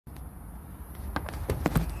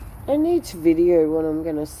I need to video what I'm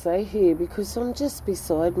going to say here because I'm just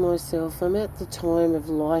beside myself. I'm at the time of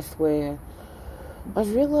life where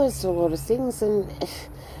I've realised a lot of things and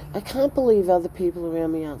I can't believe other people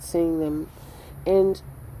around me aren't seeing them. And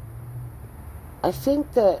I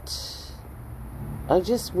think that I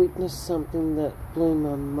just witnessed something that blew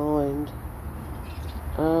my mind.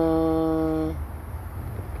 Oh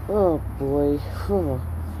boy.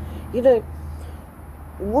 You know,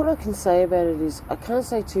 what I can say about it is, I can't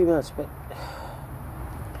say too much, but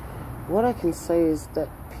what I can say is that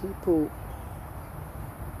people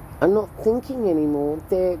are not thinking anymore.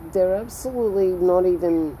 They're absolutely not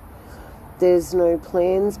even, there's no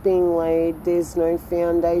plans being laid, there's no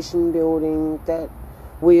foundation building that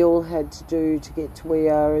we all had to do to get to where we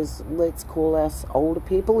are as, let's call us older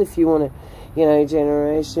people, if you want to,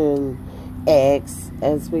 Generation X,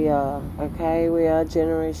 as we are, okay? We are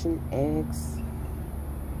Generation X.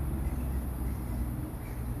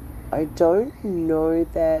 I don't know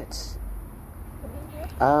that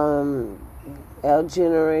our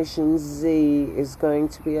Generation Z is going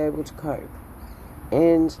to be able to cope.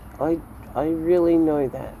 And I really know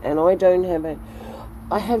that. And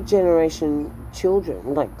I have generation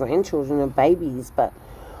children, like grandchildren and babies, but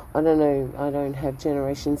I don't know, I don't have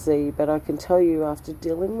Generation Z, but I can tell you after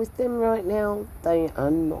dealing with them right now, they are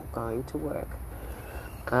not going to work.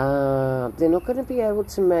 They're not going to be able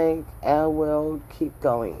to make our world keep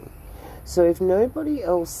going. So if nobody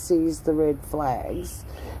else sees the red flags,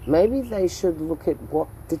 maybe they should look at what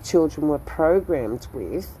the children were programmed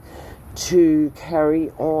with to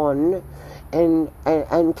carry on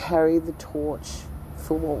and carry the torch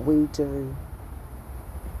for what we do.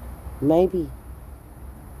 Maybe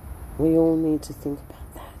we all need to think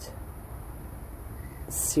about that.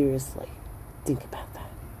 Seriously, think about that.